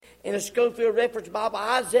in a Schofield Reference Bible,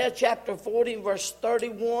 Isaiah chapter 40, verse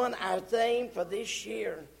 31, our theme for this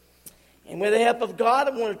year. And with the help of God,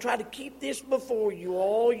 I want to try to keep this before you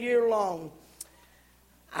all year long.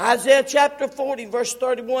 Isaiah chapter 40, verse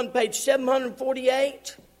 31, page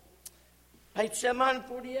 748. Page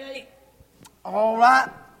 748. All right.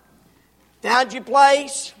 Found your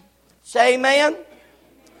place? Say amen.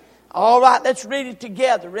 All right, let's read it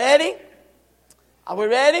together. Ready? Are we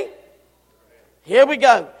ready? Here we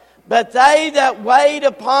go. But they that wait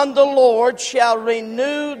upon the Lord shall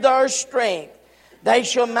renew their strength. They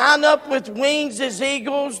shall mount up with wings as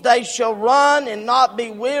eagles. They shall run and not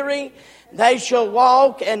be weary. They shall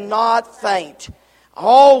walk and not faint.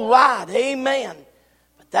 All right, amen.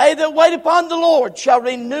 But they that wait upon the Lord shall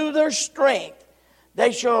renew their strength.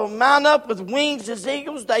 They shall mount up with wings as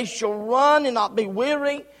eagles. They shall run and not be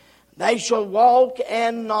weary. They shall walk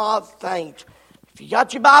and not faint. If you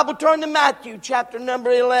got your Bible, turn to Matthew chapter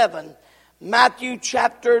number 11. Matthew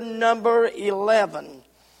chapter number 11.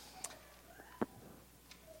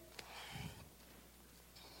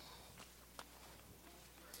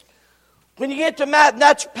 When you get to Matthew,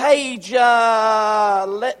 that's page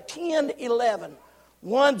 1011.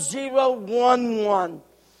 1011.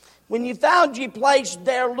 When you found your place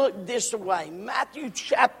there, look this way. Matthew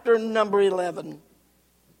chapter number 11.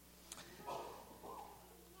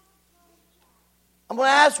 I'm going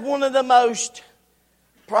to ask one of the most,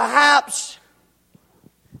 perhaps,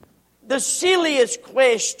 the silliest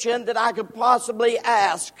question that I could possibly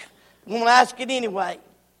ask. I'm going to ask it anyway.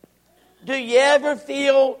 Do you ever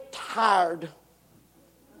feel tired?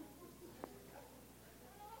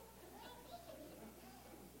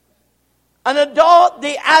 An adult,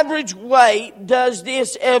 the average weight, does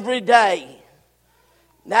this every day.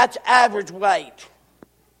 That's average weight.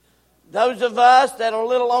 Those of us that are a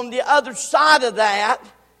little on the other side of that,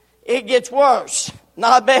 it gets worse,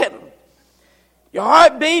 not better. Your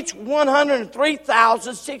heart beats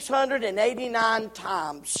 103,689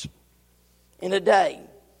 times in a day.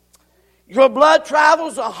 Your blood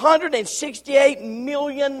travels 168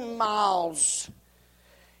 million miles.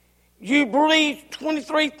 You breathe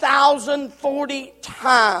 23,040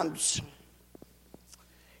 times.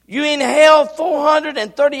 You inhale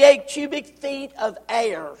 438 cubic feet of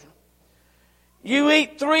air. You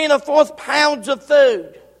eat 3 1/4 pounds of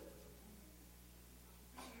food.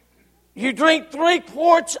 You drink 3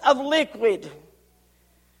 quarts of liquid.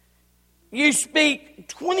 You speak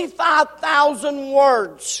 25,000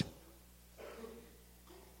 words.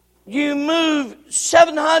 You move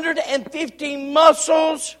 750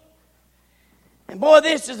 muscles. And boy,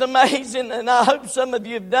 this is amazing, and I hope some of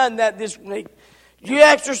you have done that this week. You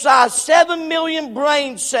exercise 7 million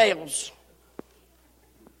brain cells.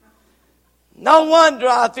 No wonder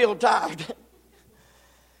I feel tired.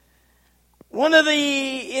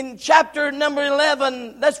 In chapter number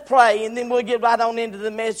 11, let's pray, and then we'll get right on into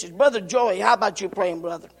the message. Brother Joey, how about you praying,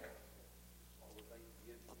 brother?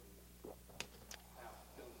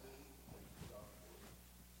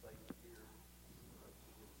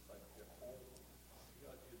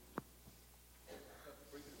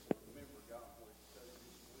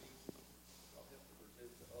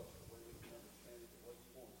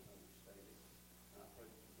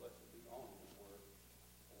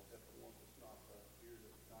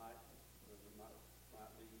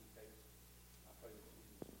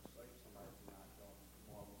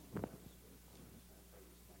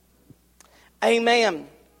 Amen.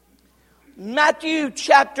 Matthew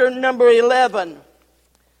chapter number 11.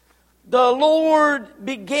 The Lord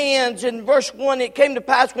begins in verse 1. It came to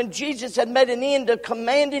pass when Jesus had made an end of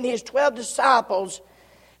commanding his 12 disciples,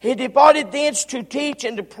 he departed thence to teach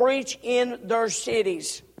and to preach in their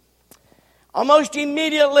cities. Almost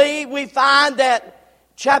immediately we find that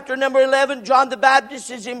chapter number 11, John the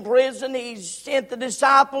Baptist is in prison. He's sent the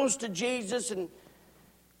disciples to Jesus, and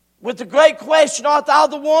with the great question, art thou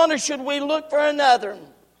the one, or should we look for another?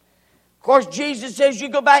 Of course, Jesus says, you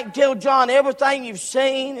go back and tell John everything you've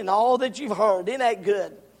seen and all that you've heard. Isn't that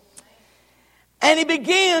good? And he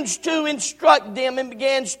begins to instruct them and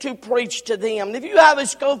begins to preach to them. And if you have a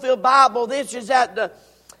Schofield Bible, this is at the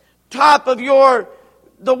top of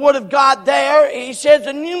the Word of God there. He says,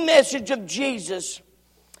 a new message of Jesus.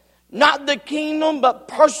 Not the kingdom, but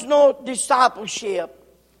personal discipleship.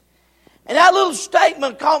 And that little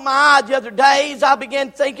statement caught my eye the other day as I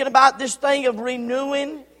began thinking about this thing of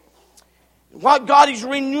renewing. What God is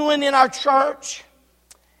renewing in our church.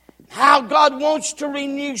 How God wants to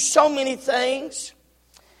renew so many things.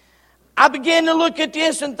 I began to look at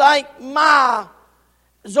this and think, the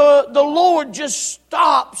Lord just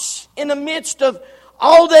stops in the midst of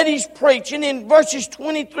all that He's preaching. In verses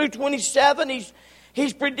 20 through 27,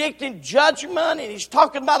 He's predicting judgment, and he's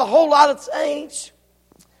talking about a whole lot of things.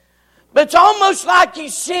 But it's almost like he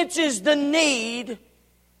senses the need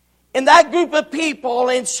in that group of people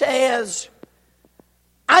and says,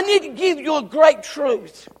 I need to give you a great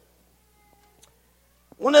truth.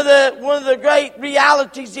 One of the great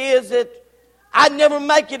realities is that I'd never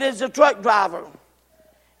make it as a truck driver.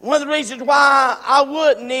 One of the reasons why I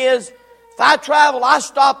wouldn't is if I travel, I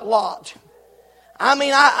stop a lot. I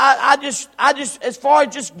mean, I just as far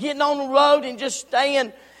as just getting on the road and just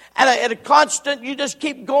staying at a constant, you just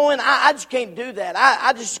keep going. I just can't do that.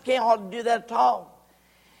 I just can't hardly do that at all.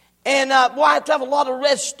 And I have to have a lot of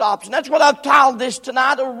rest stops, and that's what I've titled this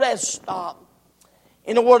tonight: a rest stop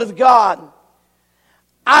in the Word of God.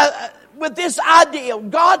 With this idea,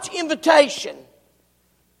 God's invitation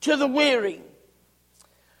to the weary.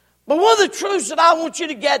 But one of the truths that I want you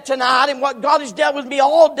to get tonight, and what God has dealt with me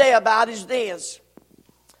all day about, is this.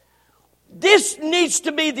 This needs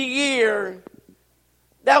to be the year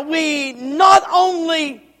that we not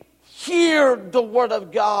only hear the Word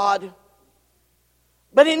of God,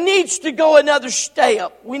 but it needs to go another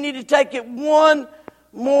step. We need to take it one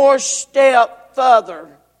more step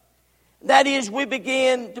further. That is, we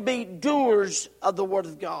begin to be doers of the Word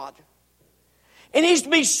of God. It needs to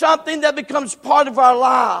be something that becomes part of our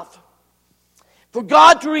life. For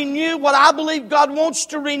God to renew what I believe God wants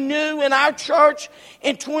to renew in our church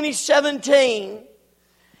in 2017,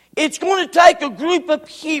 it's going to take a group of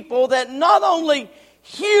people that not only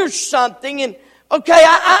hear something and, okay,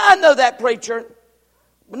 I know that, preacher.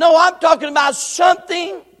 But no, I'm talking about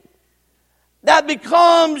something that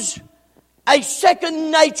becomes a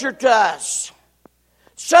second nature to us.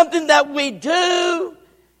 Something that we do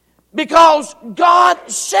because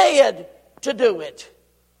God said to do it.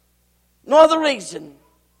 No other reason.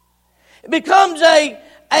 It becomes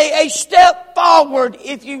a step forward,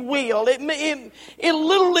 if you will. It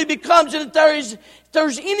literally becomes that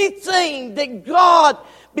there's anything that God,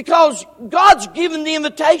 because God's given the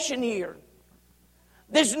invitation here.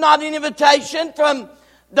 This is not an invitation from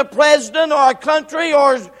the president or a country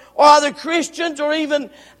or other Christians or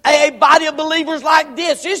even a body of believers like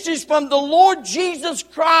this. This is from the Lord Jesus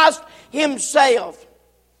Christ Himself.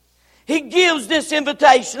 He gives this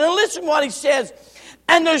invitation. And listen what He says.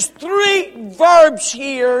 And there's 3 verbs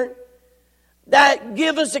here that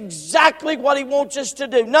give us exactly what He wants us to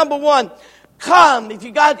do. Number 1, come. If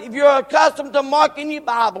you're accustomed to marking your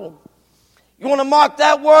Bible, you want to mark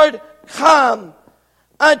that word, come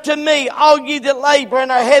unto me, all ye that labor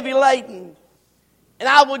and are heavy laden, and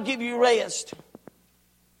I will give you rest.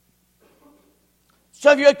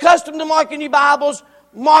 So if you're accustomed to marking your Bibles,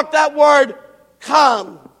 mark that word,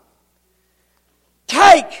 come.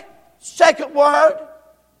 Take, second word.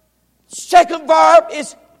 Second verb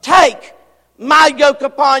is take my yoke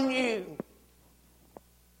upon you.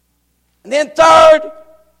 And then third,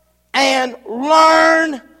 and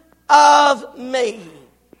learn of me.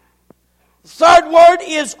 The third word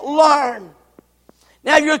is learn.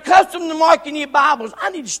 Now, if you're accustomed to marking your Bibles, I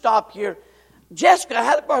need to stop here. Jessica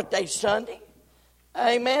had a birthday Sunday.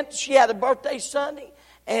 Amen. She had a birthday Sunday.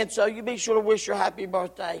 And so you be sure to wish her happy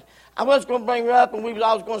birthday. I was going to bring her up and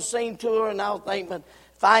I was going to sing to her, and I was thinking, but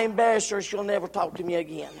if I embarrass her, she'll never talk to me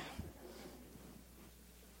again.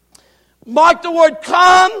 Mark the word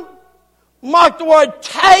come, mark the word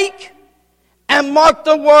take, and mark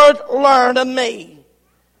the word learn of me.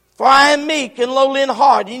 For I am meek and lowly in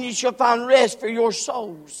heart, and you shall find rest for your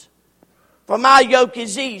souls. For my yoke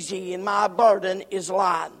is easy and my burden is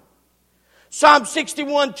light. Psalm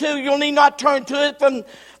 61:2, you'll need not turn to it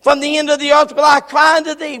from the end of the earth, but I cry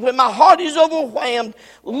unto thee, when my heart is overwhelmed,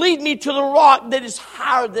 lead me to the rock that is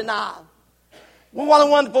higher than I. Well, what a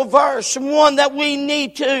wonderful verse, one that we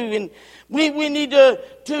need to, and we need to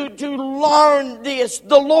learn this.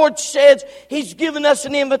 The Lord says He's given us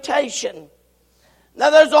an invitation. Now,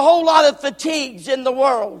 there's a whole lot of fatigues in the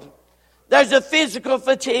world. There's a physical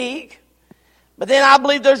fatigue, but then I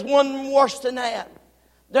believe there's one worse than that.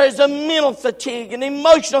 There's a mental fatigue, an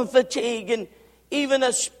emotional fatigue, and even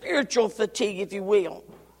a spiritual fatigue, if you will.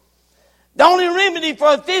 The only remedy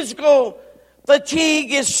for a physical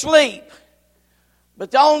fatigue is sleep.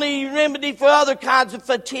 But the only remedy for other kinds of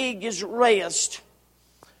fatigue is rest.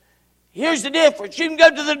 Here's the difference. You can go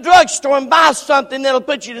to the drugstore and buy something that'll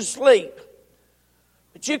put you to sleep.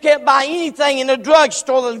 But you can't buy anything in a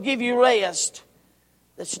drugstore that'll give you rest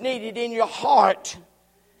that's needed in your heart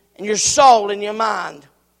and your soul and your mind.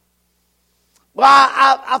 Well,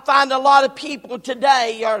 I find a lot of people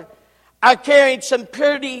today are carrying some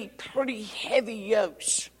pretty heavy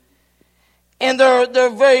yokes. And they're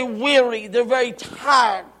very weary. They're very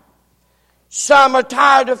tired. Some are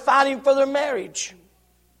tired of fighting for their marriage.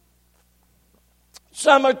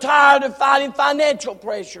 Some are tired of fighting financial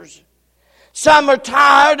pressures. Some are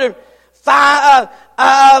tired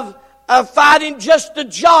of fighting just the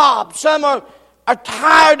job. Some are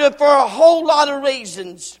tired of for a whole lot of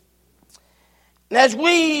reasons. And as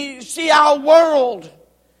we see our world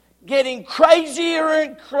getting crazier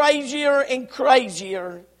and crazier and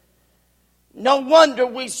crazier, no wonder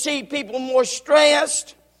we see people more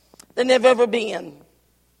stressed than they've ever been.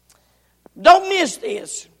 Don't miss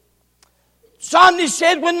this. Psalmist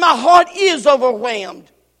said, when my heart is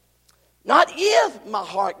overwhelmed, not if my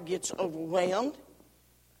heart gets overwhelmed,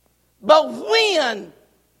 but when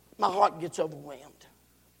my heart gets overwhelmed.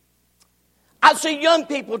 I see young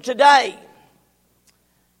people today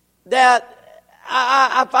that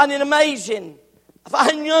I find it amazing. I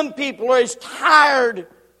find young people are as tired,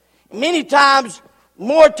 many times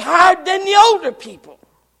more tired than the older people.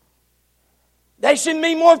 They seem to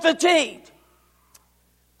be more fatigued.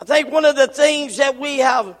 I think one of the things that we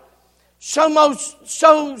have so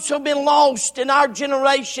been lost in our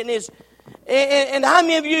generation is, and how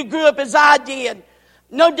many of you grew up as I did?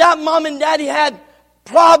 No doubt mom and daddy had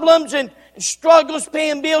problems and struggles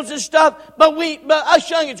paying bills and stuff, but us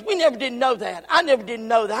youngins, we never did know that. I never did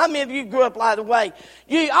know that. How many of you grew up like the way?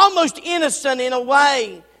 You almost innocent in a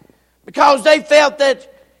way, because they felt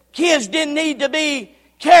that kids didn't need to be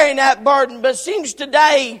carrying that burden. But it seems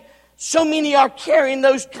today so many are carrying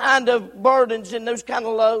those kind of burdens and those kind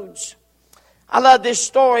of loads. I love this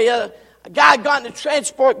story. A guy got in the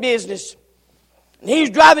transport business. And he was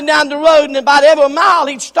driving down the road, and about every mile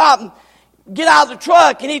he'd stop and get out of the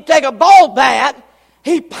truck, and he'd take a ball bat,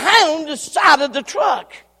 he'd pound the side of the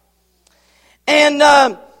truck.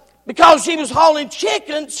 And because he was hauling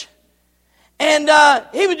chickens, and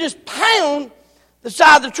he would just pound the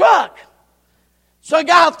side of the truck. So a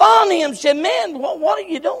guy found him and said, man, what are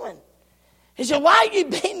you doing? He said, why are you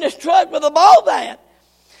beating this truck with a ball bat?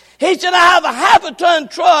 He said, I have a half-a-ton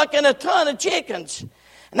truck and a ton of chickens.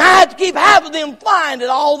 And I have to keep half of them flying it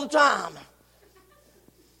all the time.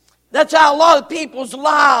 That's how a lot of people's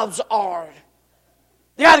lives are.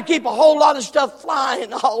 They got to keep a whole lot of stuff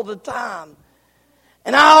flying all the time.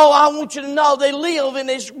 And I want you to know they live in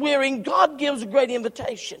this weary, and God gives a great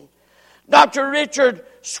invitation. Dr. Richard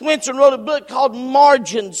Swenson wrote a book called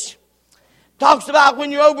Margins. Talks about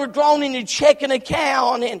when you're overdrawn in your checking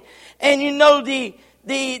account and you know the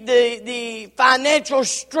financial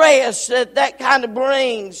stress that kind of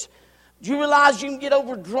brings. Do you realize you can get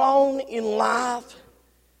overdrawn in life?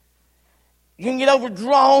 You can get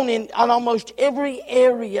overdrawn on almost every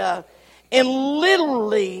area. And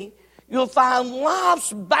literally, you'll find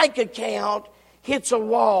life's bank account hits a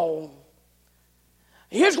wall.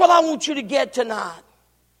 Here's what I want you to get tonight.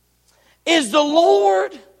 Is the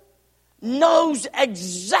Lord knows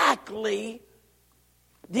exactly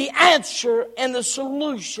the answer and the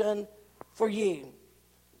solution for you.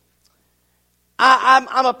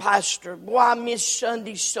 I'm a pastor. Boy, I miss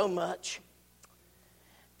Sunday so much.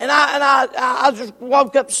 And I just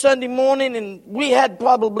woke up Sunday morning and we had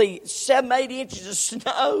probably 7-8 inches of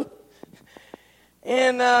snow.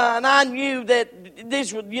 And I knew that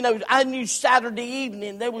this was, I knew Saturday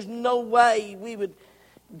evening there was no way we would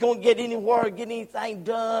go and get anywhere, get anything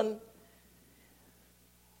done.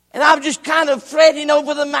 And I was just kind of fretting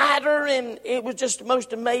over the matter, and it was just the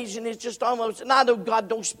most amazing. It's just almost, and I know God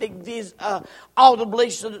don't speak audibly,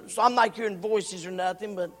 so I'm not hearing voices or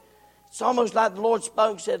nothing, but it's almost like the Lord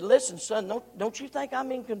spoke and said, listen, son, don't you think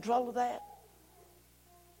I'm in control of that?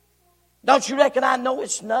 Don't you reckon I know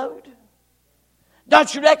it snowed?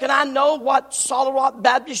 Don't you reckon I know what Solid Rock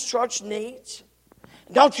Baptist Church needs?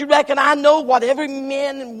 Don't you reckon I know what every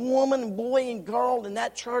man and woman and boy and girl in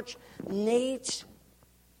that church needs?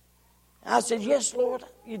 I said, yes, Lord,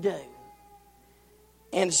 you do.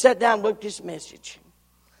 And sat down and wrote this message.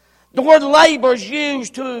 The word labor is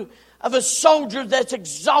used of a soldier that's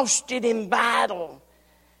exhausted in battle.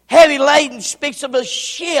 Heavy laden speaks of a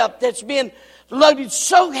ship that's been loaded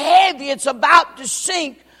so heavy it's about to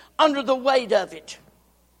sink under the weight of it.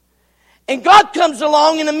 And God comes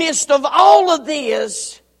along in the midst of all of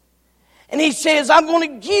this, and He says, I'm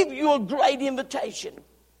going to give you a great invitation.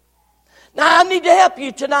 Now, I need to help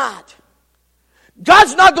you tonight.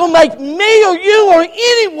 God's not going to make me or you or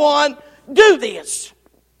anyone do this.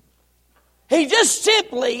 He just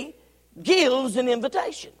simply gives an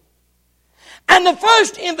invitation. And the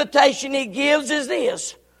first invitation He gives is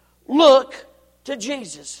this: look to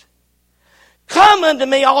Jesus. Come unto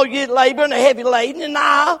me, all you labor and are heavy laden, and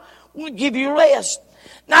I will give you rest.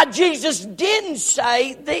 Now, Jesus didn't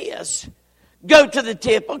say this: go to the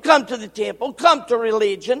temple, come to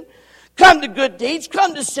religion, come to good deeds,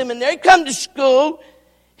 come to seminary, come to school.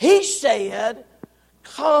 He said,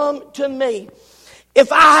 come to me.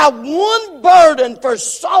 If I have one burden for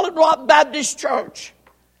Solid Rock Baptist Church,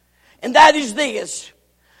 and that is this,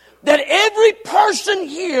 that every person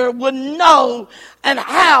here would know and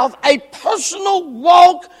have a personal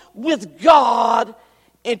walk with God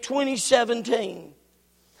in 2017.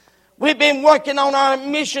 We've been working on our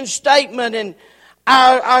mission statement, and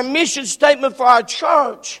our mission statement for our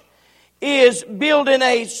church is building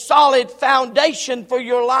a solid foundation for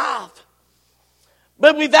your life.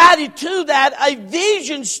 But we've added to that a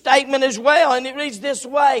vision statement as well, and it reads this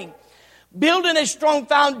way: building a strong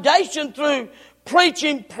foundation through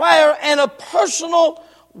preaching, prayer, and a personal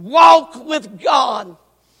walk with God.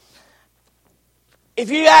 If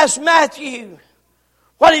you ask Matthew,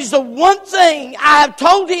 what is the one thing I have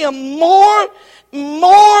told him more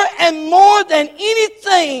and more than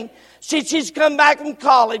anything since he's come back from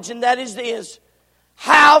college, and that is this: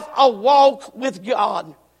 have a walk with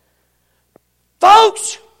God.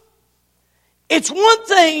 Folks, it's one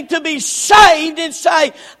thing to be saved and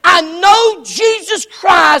say, I know Jesus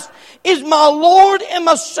Christ is my Lord and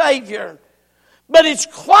my Savior. But it's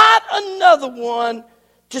quite another one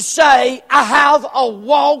to say, I have a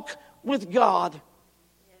walk with God.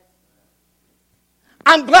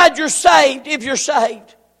 I'm glad you're saved if you're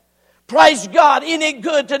saved. Praise God. Isn't it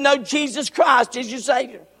good to know Jesus Christ is your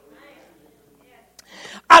Savior?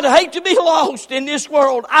 I'd hate to be lost in this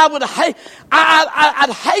world.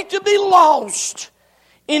 I'd hate to be lost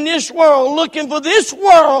in this world, looking for this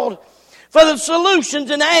world for the solutions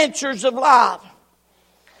and answers of life.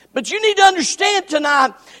 But you need to understand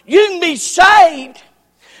tonight, you can be saved.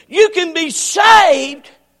 You can be saved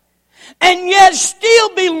and yet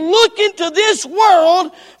still be looking to this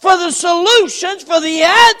world for the solutions, for the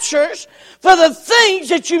answers, for the things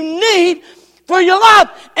that you need for your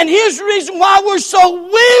life. And here's the reason why we're so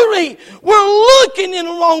weary. We're looking in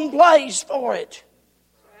the wrong place for it.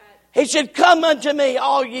 He said, come unto me,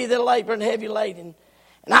 all ye that labor and heavy laden,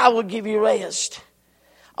 and I will give you rest.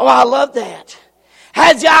 Oh, I love that.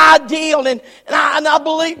 Has the ideal, and I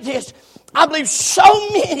believe this. I believe so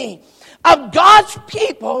many of God's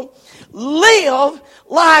people live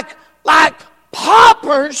like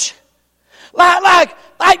paupers, like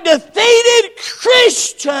defeated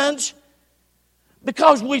Christians,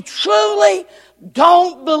 because we truly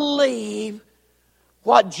don't believe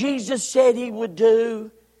what Jesus said He would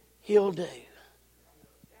do, He'll do.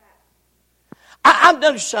 I've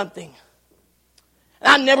done something,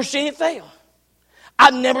 and I've never seen it fail.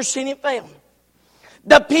 I've never seen it fail.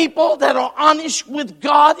 The people that are honest with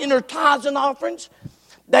God in their tithes and offerings,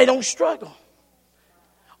 they don't struggle.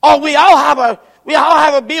 Or we all have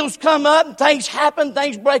our bills come up, and things happen,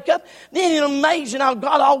 things break up. Then it's amazing how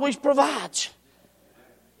God always provides.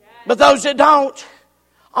 But those that don't,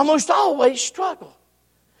 almost always struggle.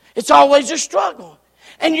 It's always a struggle.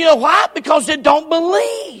 And you know why? Because they don't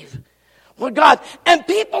believe what God. And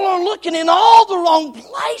people are looking in all the wrong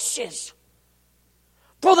places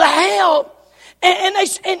for the help. And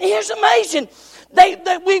here's amazing.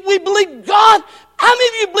 We believe God. How many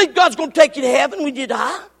of you believe God's going to take you to heaven when you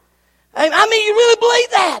die? I mean, you really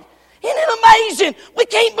believe that? Isn't it amazing? We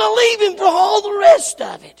can't believe Him for all the rest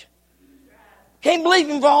of it. Can't believe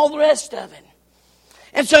Him for all the rest of it.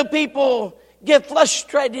 And so people get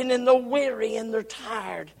frustrated and they're weary and they're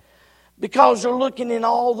tired because they're looking in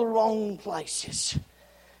all the wrong places.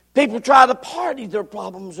 People try to party their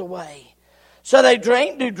problems away. So they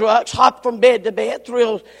drink, do drugs, hop from bed to bed,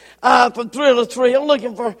 from thrill to thrill,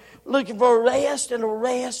 looking for a rest, and a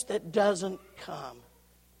rest that doesn't come.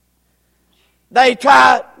 They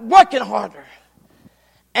try working harder.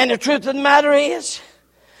 And the truth of the matter is,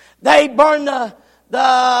 they burn they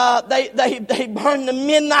burn the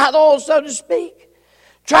midnight oil, so to speak,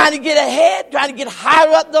 trying to get ahead, trying to get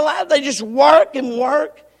higher up the ladder. They just work and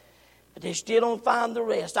work, but they still don't find the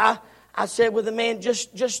rest. I said with a man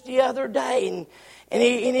just the other day, and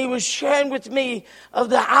he was sharing with me of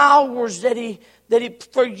the hours that he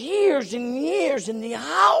for years and years, and the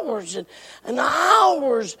hours and the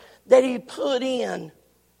hours that he put in.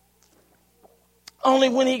 Only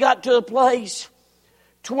when he got to a place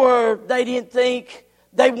to where they didn't think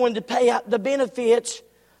they wanted to pay out the benefits,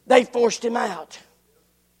 they forced him out.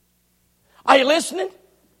 Are you listening?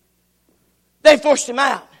 They forced him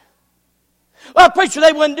out. Well, preacher,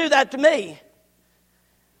 they wouldn't do that to me.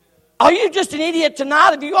 Are you just an idiot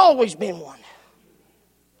tonight? Have you always been one?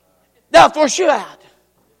 They'll force you out.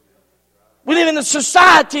 We live in a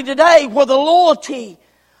society today where the loyalty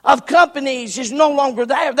of companies is no longer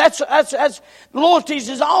there. That's loyalties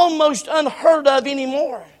is almost unheard of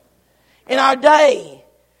anymore in our day.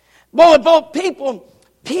 Boy,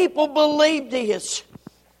 people believe this.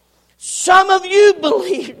 Some of you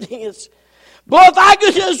believe this. Boy, if I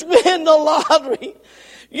could just win the lottery,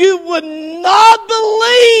 you would not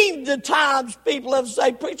believe the times people have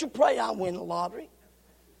said, "Preacher, pray I win the lottery."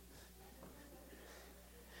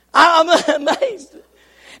 I'm amazed.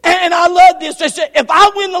 And I love this. They said, if I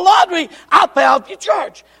win the lottery, I'll pay off your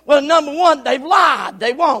church. Well, number one, they've lied.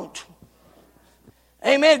 They won't.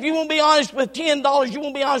 Amen. If you won't be honest with $10, you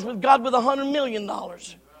won't be honest with God with $100 million.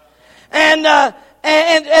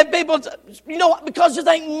 And people, you know what? Because they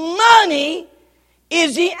think money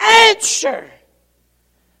is the answer.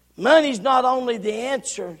 Money's not only the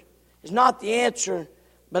answer, it's not the answer,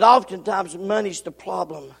 but oftentimes money's the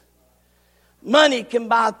problem. Money can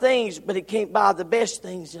buy things, but it can't buy the best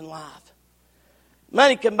things in life.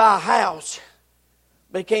 Money can buy a house,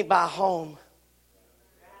 but it can't buy a home.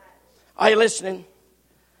 Are you listening?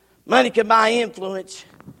 Money can buy influence,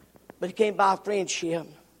 but it can't buy friendship.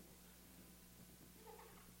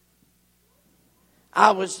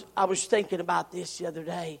 I was thinking about this the other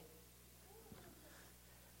day.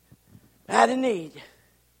 I had a need.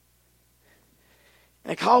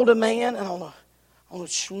 And I called a man on a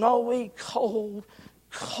snowy, cold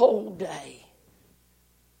day.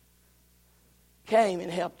 Came and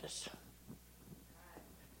helped us.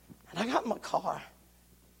 And I got in my car.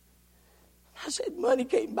 I said, money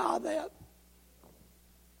can't buy that.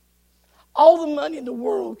 All the money in the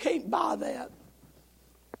world can't buy that.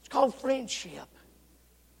 It's called friendship.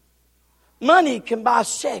 Money can buy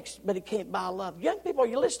sex, but it can't buy love. Young people, are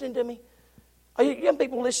you listening to me? Are you young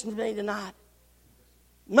people listening to me tonight?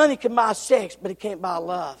 Money can buy sex, but it can't buy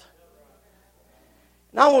love.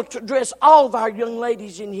 And I want to address all of our young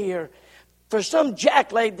ladies in here. For some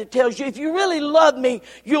jacklady that tells you, if you really love me,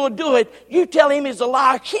 you'll do it. You tell him he's a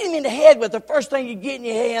liar. Hit him in the head with the first thing you get in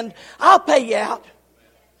your hand. I'll pay you out.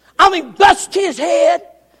 I mean, bust his head.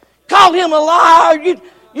 Call him a liar.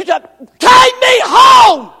 You just, take me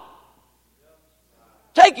home.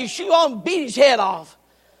 Take your shoe off and beat his head off.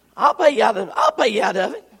 I'll pay you out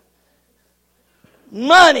of it.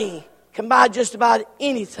 Money can buy just about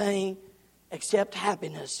anything except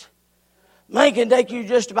happiness. Money can take you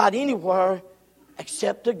just about anywhere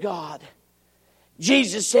except to God.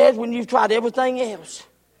 Jesus said, when you've tried everything else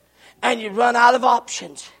and you've run out of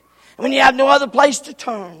options, and when you have no other place to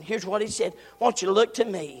turn, here's what he said: won't you look to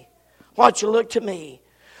me? Won't you look to me?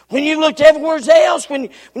 When you looked everywhere else, when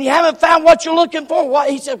you haven't found what you're looking for,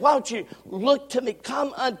 he said, why don't you look to me?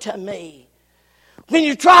 Come unto me. When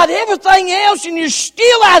you tried everything else and you're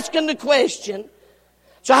still asking the question,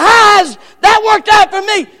 so how has that worked out for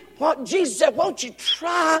me? Well, Jesus said, won't you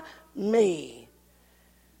try me?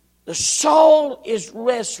 The soul is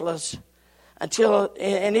restless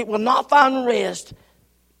and it will not find rest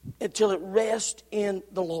until it rests in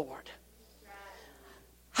the Lord.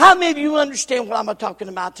 How many of you understand what I'm talking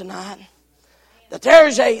about tonight? That there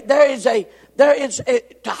is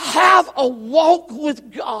to have a walk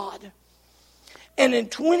with God. And in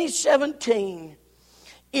 2017,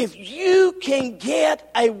 if you can get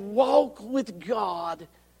a walk with God,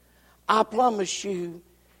 I promise you,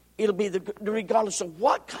 it'll be regardless of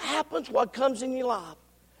what happens, what comes in your life.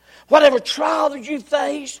 Whatever trial that you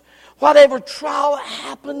face, whatever trial that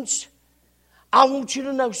happens, I want you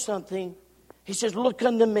to know something. He says, look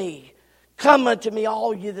unto me. Come unto me,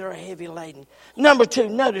 all you that are heavy laden. Number 2,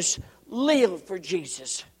 notice, live for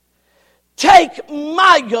Jesus. Take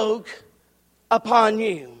my yoke upon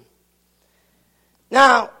you.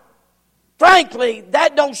 Now, frankly,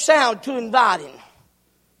 that don't sound too inviting.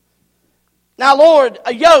 Now, Lord,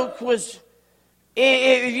 a yoke was,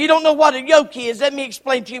 if you don't know what a yoke is, let me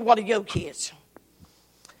explain to you what a yoke is.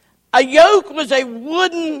 A yoke was a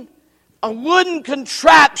wooden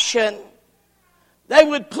contraption they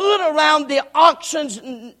would put around the oxen's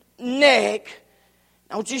neck.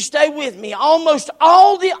 I want you to stay with me. Almost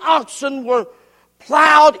all the oxen were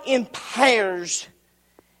plowed in pairs.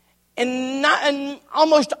 And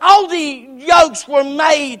almost all the yokes were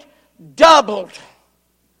made doubled.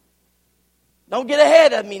 Don't get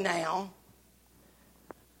ahead of me now.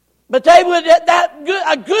 But they would,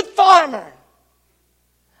 a good farmer,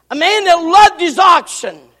 a man that loved his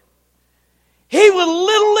oxen, he would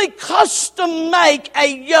literally custom make a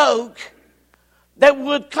yoke that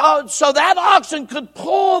would cause, so that oxen could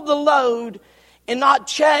pull the load and not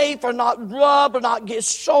chafe or not rub or not get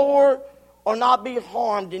sore or not be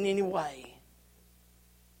harmed in any way.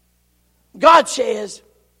 God says,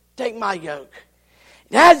 take my yoke.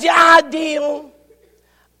 It has the ideal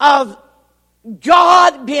of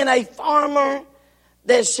God being a farmer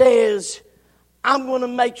that says, I'm going to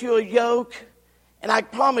make you a yoke, and I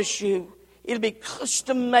promise you, it'll be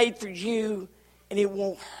custom made for you, and it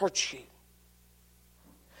won't hurt you.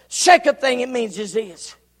 Second thing it means is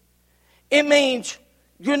this. It means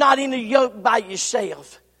you're not in a yoke by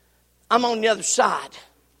yourself. I'm on the other side.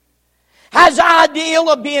 Has the ideal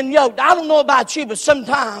of being yoked. I don't know about you, but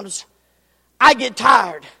sometimes I get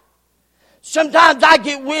tired. Sometimes I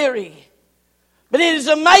get weary. But it is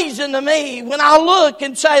amazing to me when I look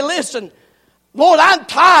and say, listen, Lord, I'm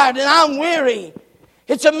tired and I'm weary.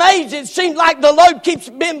 It's amazing. It seems like the load keeps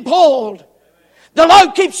being pulled. The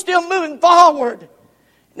load keeps still moving forward.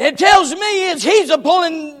 And it tells me is He's a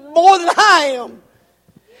pulling more than I am.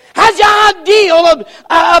 Has the ideal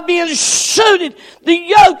of being suited. The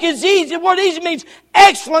yoke is easy. The word easy means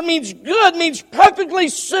excellent, means good, means perfectly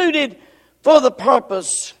suited for the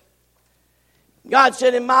purpose. God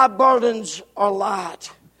said, and my burdens are light.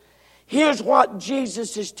 Here's what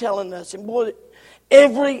Jesus is telling us. And boy,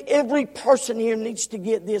 every person here needs to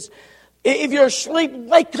get this. If you're asleep,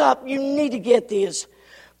 wake up. You need to get this.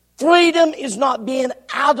 Freedom is not being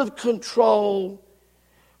out of control.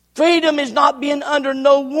 Freedom is not being under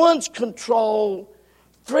no one's control.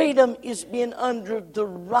 Freedom is being under the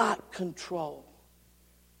right control.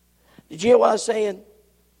 Did you hear what I was saying?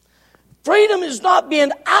 Freedom is not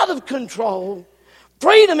being out of control.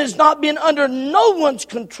 Freedom is not being under no one's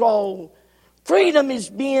control. Freedom is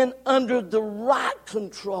being under the right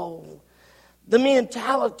control. The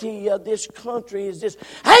mentality of this country is this.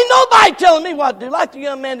 Ain't nobody telling me what to do. Like the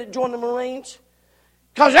young man that joined the Marines.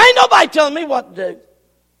 Because ain't nobody telling me what to do.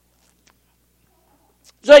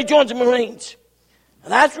 So he joins the Marines.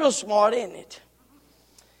 And that's real smart, isn't it?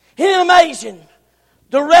 Isn't it amazing?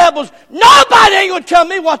 The rebels, nobody ain't going to tell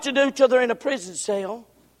me what to do till they're in a prison cell.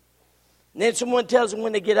 And then someone tells them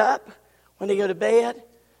when they get up, when they go to bed,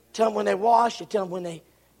 tell them when they wash, you tell them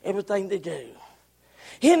everything they do.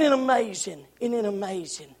 Isn't it amazing? Isn't it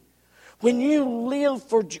amazing? When you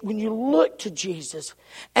look to Jesus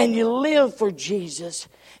and you live for Jesus,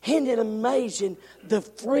 isn't it amazing the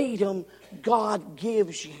freedom God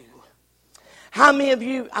gives you? How many of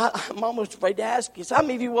you, I'm almost afraid to ask this, how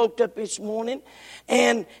many of you woke up this morning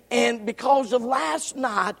and because of last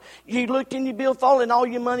night, you looked in your billfold and all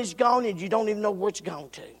your money's gone and you don't even know where it's gone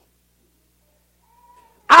to?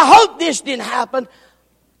 I hope this didn't happen.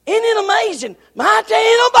 Isn't it amazing? I tell you,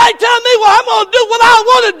 ain't nobody telling me what I'm going to do, what I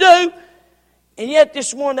want to do. And yet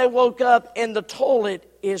this morning they woke up and the toilet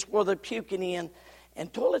is where they're puking in.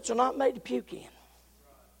 And toilets are not made to puke in.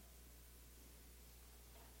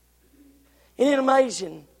 Isn't it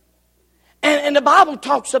amazing? And the Bible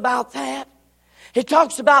talks about that. It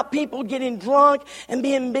talks about people getting drunk and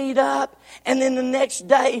being beat up. And then the next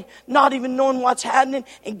day not even knowing what's happening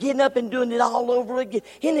and getting up and doing it all over again.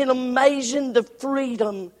 Isn't it amazing the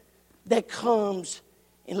freedom that comes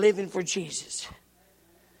in living for Jesus?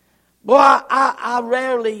 Boy, I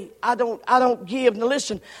don't give. Now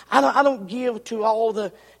listen, I don't give to all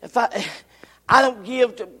the, I don't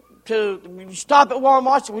give to stop at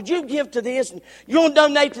Walmart and say, would you give to this? And you want to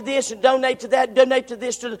donate to this and donate to that, donate to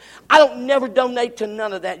this. I don't never donate to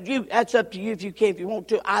none of that. That's up to you if you can, if you want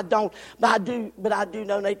to. I don't, but I do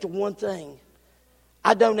donate to one thing.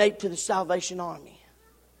 I donate to the Salvation Army.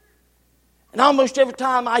 And almost every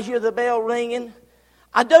time I hear the bell ringing,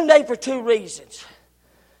 I donate for two reasons.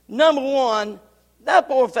 Number one, that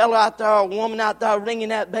poor fellow out there or woman out there ringing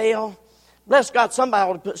that bell, bless God, somebody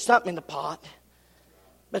ought to put something in the pot.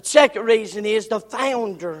 But second reason is the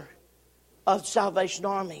founder of the Salvation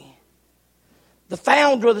Army. The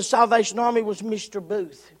founder of the Salvation Army was Mr.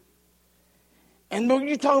 Booth. And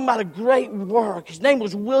you're talking about a great work. His name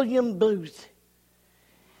was William Booth.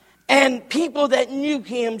 And people that knew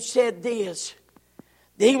him said this,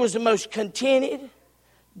 that he was the most contented,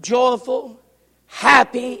 joyful,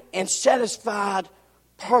 happy, and satisfied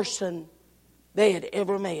person they had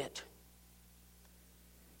ever met.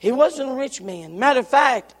 He wasn't a rich man. Matter of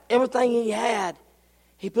fact, everything he had,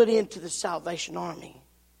 he put into the Salvation Army.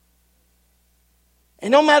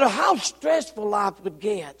 And no matter how stressful life would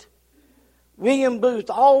get, William Booth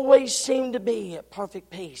always seemed to be at perfect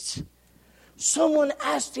peace. Someone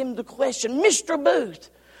asked him the question, Mr. Booth,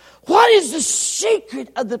 what is the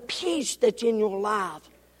secret of the peace that's in your life?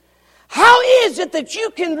 How is it that you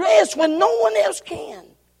can rest when no one else can?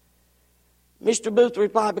 Mr. Booth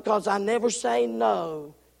replied, because I never say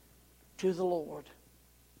no to the Lord.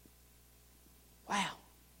 Wow.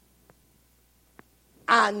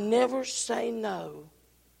 I never say no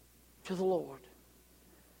to the Lord.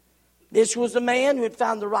 This was a man who had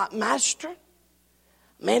found the right master,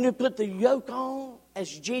 a man who put the yoke on as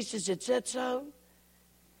Jesus had said so,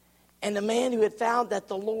 and a man who had found that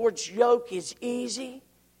the Lord's yoke is easy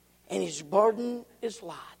and His burden is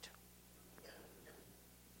light.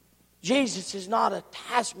 Jesus is not a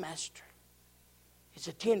taskmaster. He's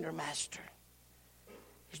a tender master.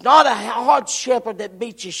 He's not a hard shepherd that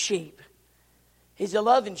beats his sheep. He's a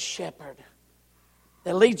loving shepherd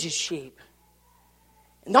that leads his sheep.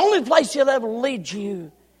 And the only place he'll ever lead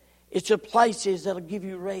you is to places that'll give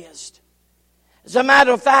you rest. As a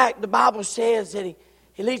matter of fact, the Bible says that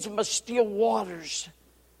he leads them by still waters.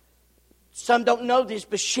 Some don't know this,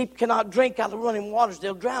 but sheep cannot drink out of running waters.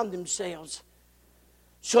 They'll drown themselves.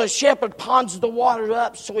 So a shepherd ponds the water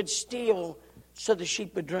up so it's still, so the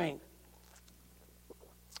sheep would drink.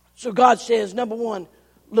 So God says, number one,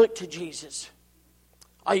 look to Jesus.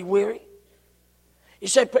 Are you weary? You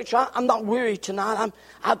say, preacher, I'm not weary tonight.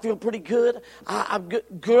 I feel pretty good. I'm good.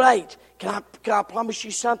 Great. Can I promise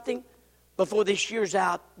you something? Before this year's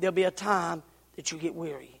out, there'll be a time that you get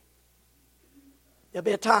weary. There'll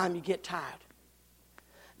be a time you get tired.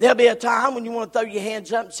 There'll be a time when you want to throw your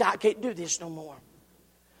hands up and say, I can't do this no more.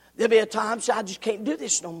 There'll be a time you say, I just can't do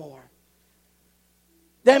this no more.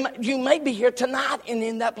 Then you may be here tonight and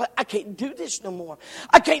in that place, I can't do this no more.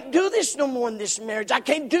 I can't do this no more in this marriage. I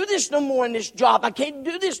can't do this no more in this job. I can't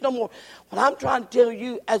do this no more. What I'm trying to tell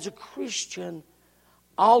you as a Christian,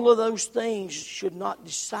 all of those things should not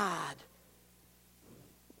decide.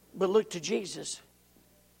 But look to Jesus.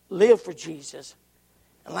 Live for Jesus.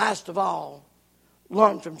 And last of all,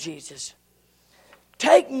 learn from Jesus.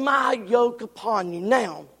 Take my yoke upon you.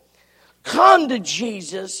 Now, come to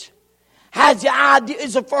Jesus. Has the idea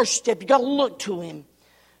is the first step. You got to look to him.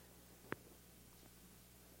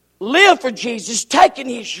 Live for Jesus, taking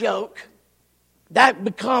his yoke. That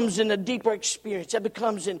becomes in a deeper experience. That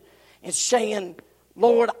becomes in saying,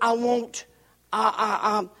 Lord, I want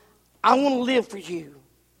to live for you.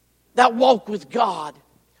 That walk with God.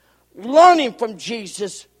 Learning from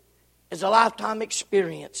Jesus is a lifetime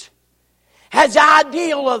experience. Has the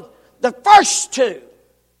ideal of the first two.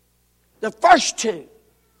 The first two.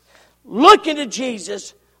 Looking to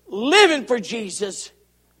Jesus, living for Jesus,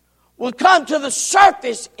 will come to the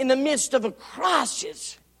surface in the midst of a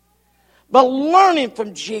crisis. But learning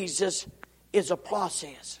from Jesus is a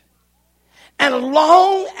process. And as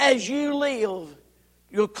long as you live,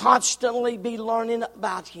 you'll constantly be learning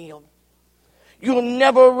about him. You'll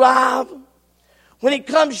never arrive. When it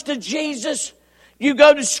comes to Jesus, you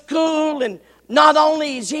go to school and not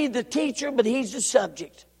only is he the teacher, but he's the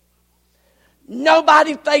subject.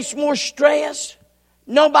 Nobody faced more stress.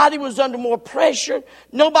 Nobody was under more pressure.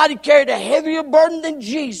 Nobody carried a heavier burden than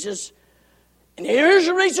Jesus. And here's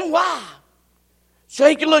the reason why. So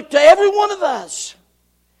he can look to every one of us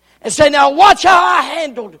and say, now watch how I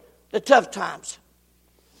handled the tough times.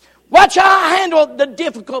 Watch how I handled the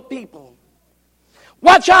difficult people.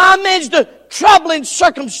 Watch how I managed the troubling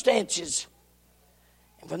circumstances.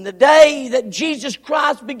 And from the day that Jesus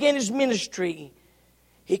Christ began his ministry,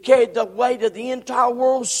 he carried the weight of the entire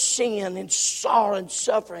world's sin and sorrow and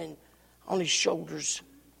suffering on his shoulders.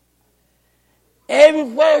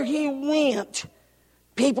 Everywhere he went,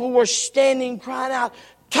 people were standing crying out,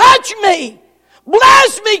 touch me,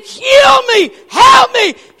 bless me, heal me, help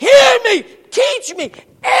me, hear me, teach me.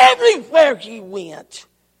 Everywhere he went.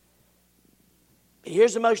 But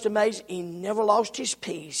here's the most amazing. He never lost his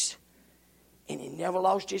peace. And he never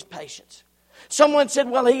lost his patience. Someone said,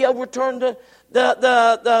 well, he overturned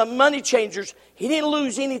the money changers. He didn't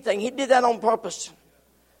lose anything. He did that on purpose.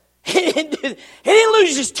 He didn't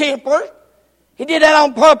lose his temper. He did that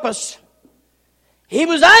on purpose. He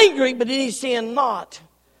was angry, but he sinned not.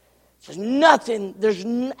 There's nothing, there's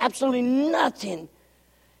absolutely nothing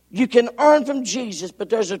you can earn from Jesus, but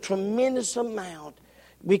there's a tremendous amount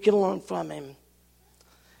we can learn from him.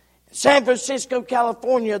 In San Francisco,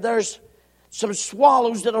 California, there's some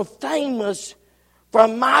swallows that are famous for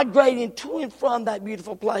migrating to and from that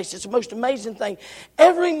beautiful place. It's the most amazing thing.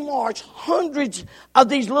 Every March, hundreds of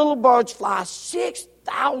these little birds fly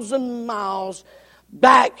 6,000 miles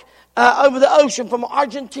back over the ocean from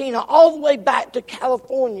Argentina all the way back to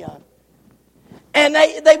California. And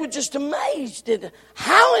they were just amazed at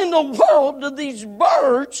how in the world do these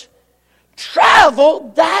birds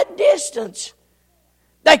travel that distance?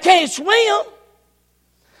 They can't swim.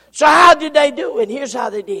 So how did they do it? Here's how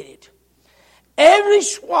they did it. Every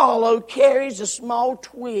swallow carries a small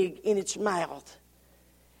twig in its mouth.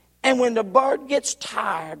 And when the bird gets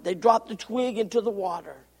tired, they drop the twig into the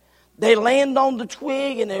water. They land on the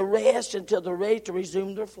twig and they rest until they're ready to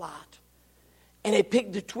resume their flight. And they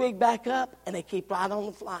pick the twig back up and they keep right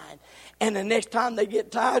on flying. And the next time they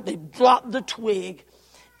get tired, they drop the twig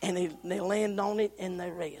and they land on it and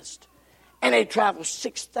they rest. And they travel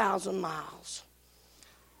 6,000 miles.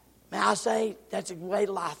 May I say, that's the way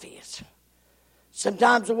life is.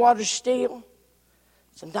 Sometimes the water's still.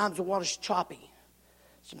 Sometimes the water's choppy.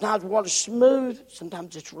 Sometimes the water's smooth,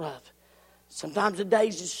 sometimes it's rough. Sometimes the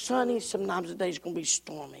days is sunny, sometimes the days going to be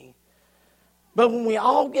stormy. But when we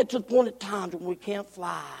all get to the point at times when we can't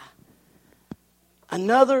fly,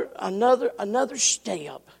 another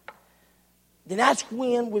step, then that's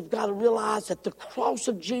when we've got to realize that the cross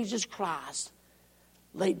of Jesus Christ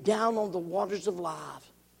laid down on the waters of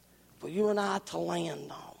life for you and I to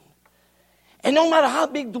land on. And no matter how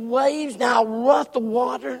big the waves, now how rough the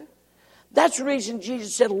water, that's the reason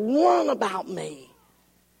Jesus said, learn about me.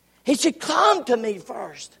 He said, come to me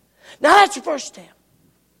first. Now that's the first step.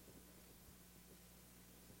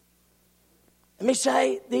 Let me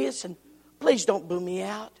say this, and please don't boo me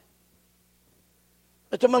out.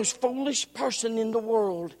 But the most foolish person in the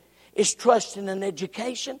world is trusting in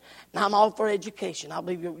education. Now, I'm all for education. I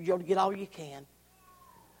believe you ought to get all you can.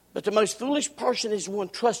 But the most foolish person is one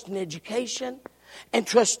trusting education and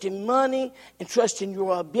trusting money and trusting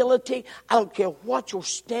your ability. I don't care what your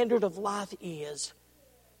standard of life is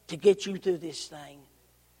to get you through this thing.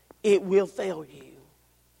 It will fail you.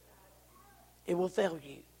 It will fail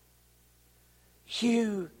you.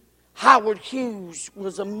 Howard Hughes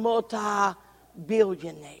was a multi-billionaire.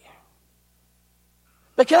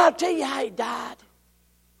 But can I tell you how he died?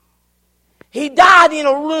 He died in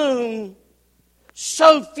a room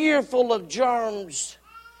so fearful of germs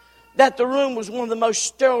that the room was one of the most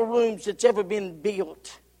sterile rooms that's ever been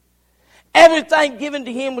built. Everything given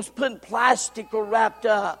to him was put in plastic or wrapped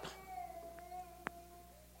up.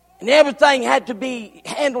 And everything had to be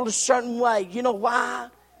handled a certain way. You know why?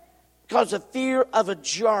 Because of fear of a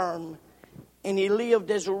germ. And he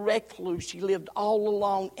lived as a recluse. He lived all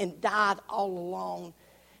alone and died all alone.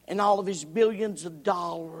 And all of his billions of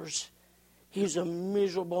dollars, he was a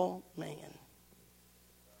miserable man.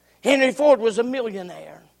 Henry Ford was a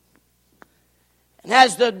millionaire. And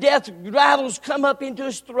as the death rattles come up into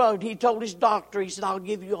his throat, he told his doctor, he said, I'll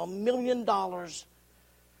give you $1 million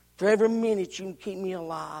for every minute you can keep me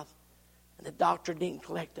alive. And the doctor didn't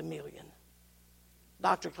collect $1 million. The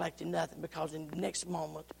doctor collected nothing because in the next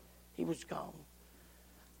moment, he was gone.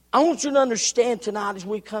 I want you to understand tonight as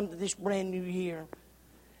we come to this brand new year,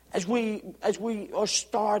 as we are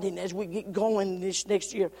starting, as we get going this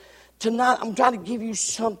next year, tonight I'm trying to give you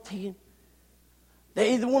something that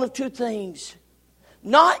either one of two things.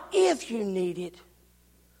 Not if you need it,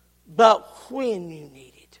 but when you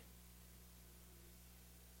need it.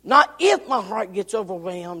 Not if my heart gets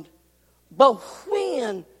overwhelmed, but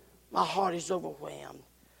when my heart is overwhelmed.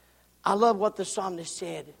 I love what the psalmist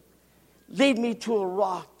said. Lead me to a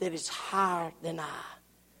rock that is higher than I.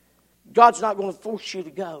 God's not going to force you to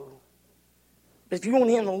go. But if you want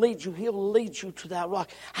Him to lead you, He'll lead you to that rock.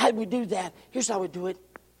 How do we do that? Here's how we do it.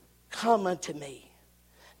 Come unto me.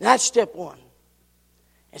 Now, that's step one.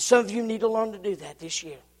 And some of you need to learn to do that this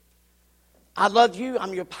year. I love you.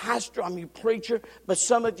 I'm your pastor. I'm your preacher. But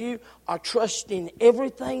some of you are trusting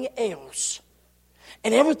everything else.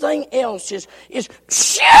 And everything else is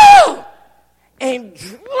chill and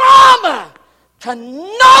drama to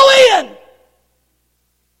no end.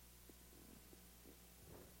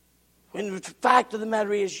 When the fact of the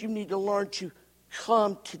matter is, you need to learn to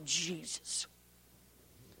come to Jesus.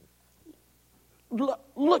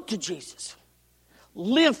 Look to Jesus.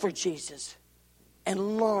 Live for Jesus.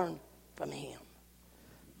 And learn from Him.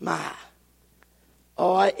 And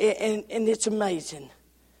it's amazing.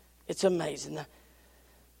 It's amazing.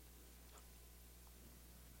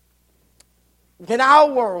 When our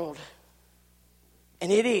world,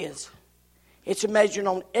 and it's measured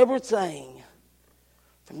on everything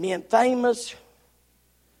from being famous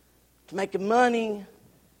to making money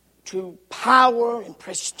to power and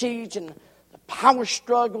prestige and the power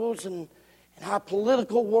struggles and our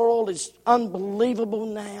political world is unbelievable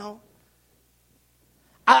now.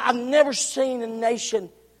 I've never seen a nation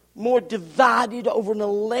more divided over an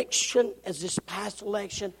election as this past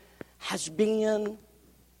election has been.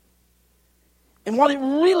 And what it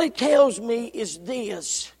really tells me is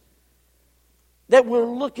this, that we're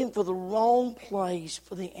looking for the wrong place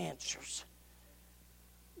for the answers.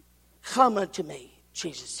 Come unto me,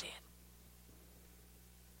 Jesus said.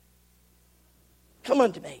 Come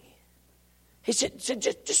unto me. He said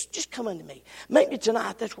just come unto me. Maybe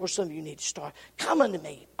tonight that's where some of you need to start. Come unto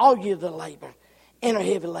me, all you that labor and are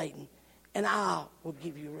heavy laden, and I will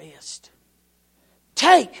give you rest.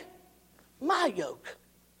 Take my yoke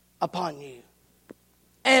upon you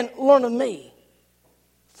and learn of me.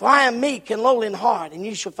 For I am meek and lowly in heart, and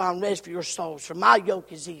you shall find rest for your souls. For my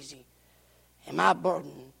yoke is easy, and my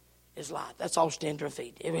burden is light. Let's all stand to our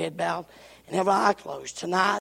feet. Every head bowed and every eye closed. Tonight,